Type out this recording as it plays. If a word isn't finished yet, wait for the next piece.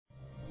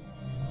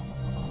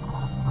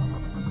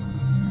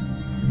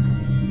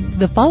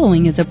The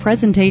following is a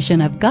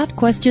presentation of Got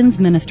Questions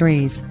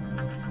Ministries.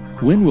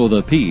 When will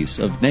the peace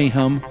of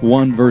Nahum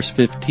 1 verse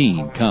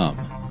 15 come?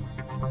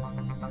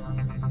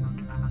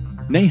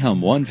 Nahum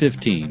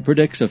 1:15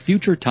 predicts a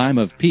future time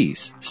of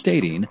peace,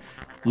 stating,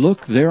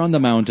 "Look there on the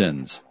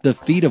mountains, the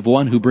feet of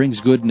one who brings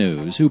good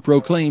news, who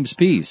proclaims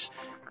peace.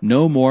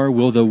 No more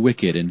will the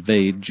wicked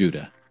invade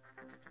Judah."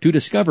 To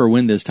discover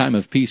when this time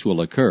of peace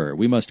will occur,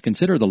 we must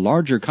consider the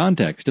larger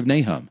context of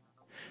Nahum.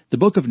 The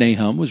book of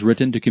Nahum was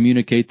written to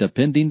communicate the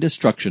pending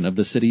destruction of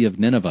the city of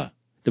Nineveh.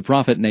 The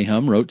prophet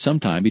Nahum wrote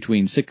sometime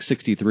between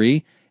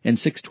 663 and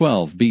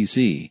 612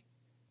 B.C.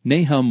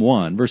 Nahum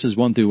 1 verses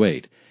 1 through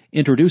 8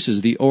 introduces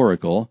the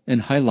oracle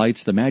and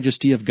highlights the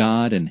majesty of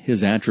God and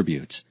His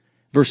attributes.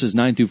 Verses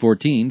 9 through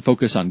 14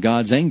 focus on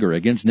God's anger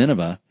against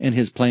Nineveh and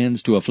His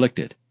plans to afflict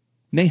it.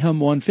 Nahum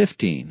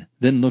 1:15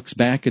 then looks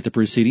back at the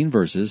preceding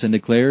verses and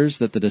declares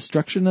that the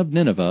destruction of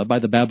Nineveh by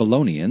the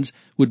Babylonians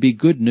would be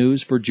good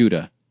news for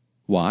Judah.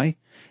 Why?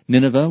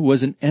 Nineveh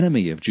was an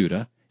enemy of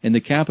Judah and the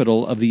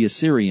capital of the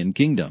Assyrian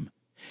kingdom.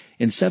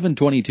 In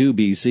 722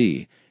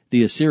 B.C.,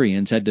 the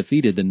Assyrians had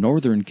defeated the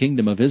northern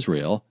kingdom of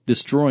Israel,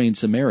 destroying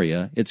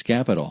Samaria, its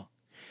capital.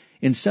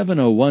 In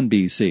 701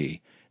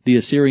 B.C., the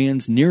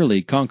Assyrians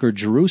nearly conquered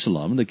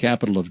Jerusalem, the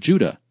capital of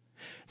Judah.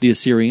 The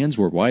Assyrians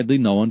were widely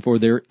known for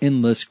their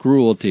endless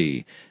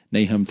cruelty,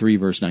 Nahum 3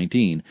 verse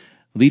 19,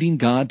 leading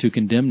God to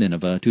condemn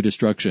Nineveh to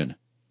destruction.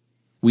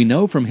 We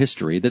know from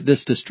history that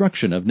this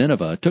destruction of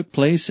Nineveh took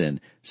place in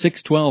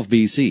 612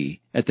 B.C.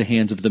 at the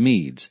hands of the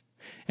Medes.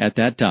 At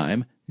that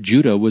time,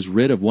 Judah was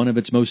rid of one of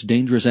its most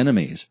dangerous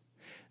enemies.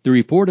 The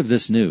report of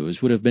this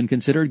news would have been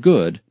considered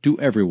good to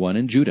everyone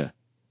in Judah.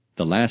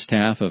 The last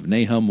half of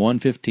Nahum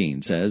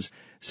 1:15 says,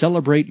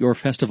 "Celebrate your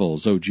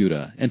festivals, O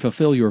Judah, and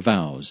fulfill your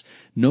vows.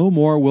 No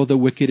more will the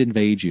wicked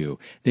invade you.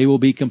 They will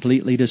be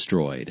completely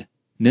destroyed."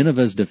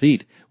 Nineveh's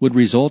defeat would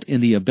result in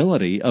the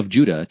ability of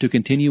Judah to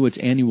continue its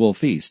annual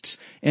feasts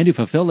and to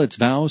fulfill its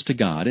vows to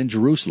God in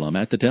Jerusalem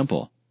at the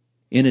temple.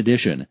 In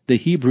addition, the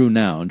Hebrew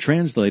noun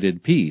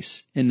translated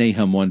peace in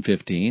Nahum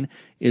 1:15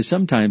 is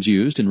sometimes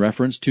used in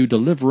reference to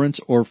deliverance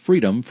or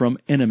freedom from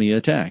enemy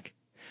attack.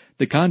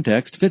 The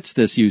context fits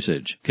this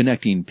usage,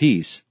 connecting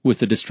peace with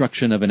the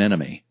destruction of an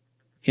enemy.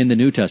 In the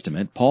New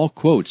Testament, Paul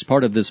quotes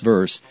part of this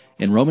verse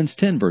in Romans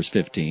 10 verse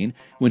 15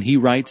 when he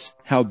writes,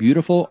 "How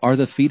beautiful are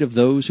the feet of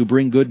those who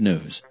bring good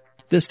news."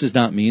 This does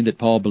not mean that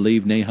Paul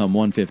believed Nahum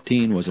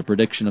 1:15 was a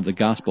prediction of the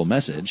gospel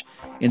message.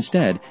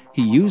 Instead,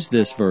 he used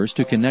this verse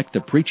to connect the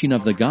preaching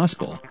of the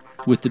gospel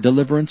with the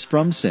deliverance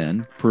from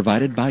sin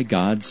provided by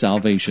God's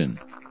salvation.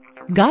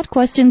 Got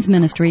Questions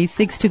Ministry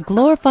seeks to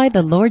glorify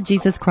the Lord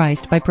Jesus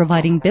Christ by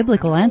providing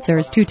biblical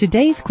answers to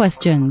today's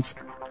questions.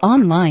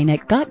 Online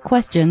at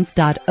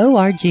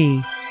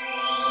gotquestions.org.